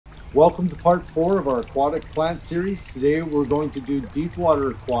Welcome to part 4 of our aquatic plant series. Today we're going to do deep water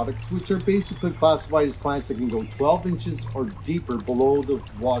aquatics, which are basically classified as plants that can go 12 inches or deeper below the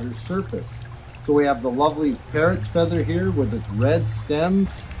water surface. So we have the lovely parrot's feather here with its red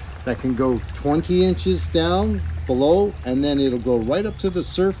stems that can go 20 inches down below, and then it'll go right up to the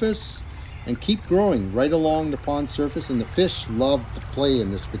surface and keep growing right along the pond surface, and the fish love to play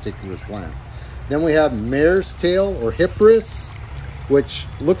in this particular plant. Then we have mare's tail or hipperis, which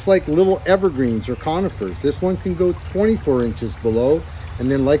looks like little evergreens or conifers. This one can go 24 inches below, and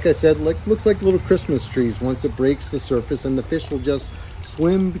then like I said, looks like little Christmas trees once it breaks the surface, and the fish will just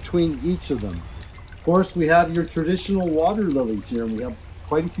swim between each of them. Of course, we have your traditional water lilies here, and we have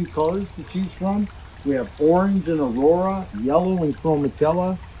quite a few colors to choose from. We have orange and aurora, yellow and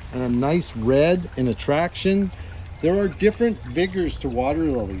chromatella, and a nice red in attraction. There are different vigors to water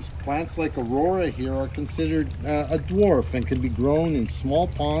lilies. Plants like aurora here are considered a dwarf and can be grown in small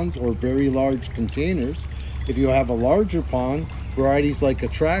ponds or very large containers. If you have a larger pond, varieties like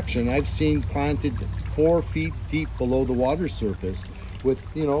attraction, I've seen planted 4 feet deep below the water surface with,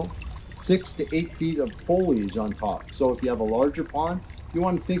 6 to 8 feet of foliage on top. So if you have a larger pond, you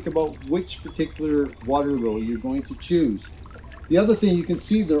want to think about which particular water lily you're going to choose. The other thing, you can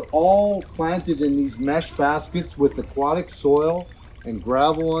see they're all planted in these mesh baskets with aquatic soil and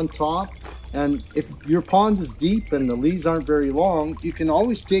gravel on top. And if your pond is deep and the leaves aren't very long, you can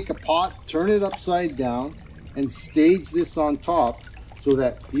always take a pot, turn it upside down, and stage this on top so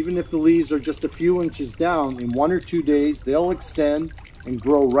that even if the leaves are just a few inches down, in 1 or 2 days, they'll extend and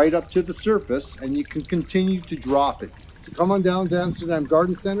grow right up to the surface, and you can continue to drop it. So come on down to Amsterdam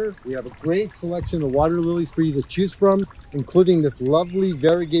Garden Center. We have a great selection of water lilies for you to choose from, including this lovely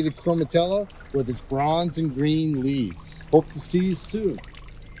variegated chromatella with its bronze and green leaves. Hope to see you soon.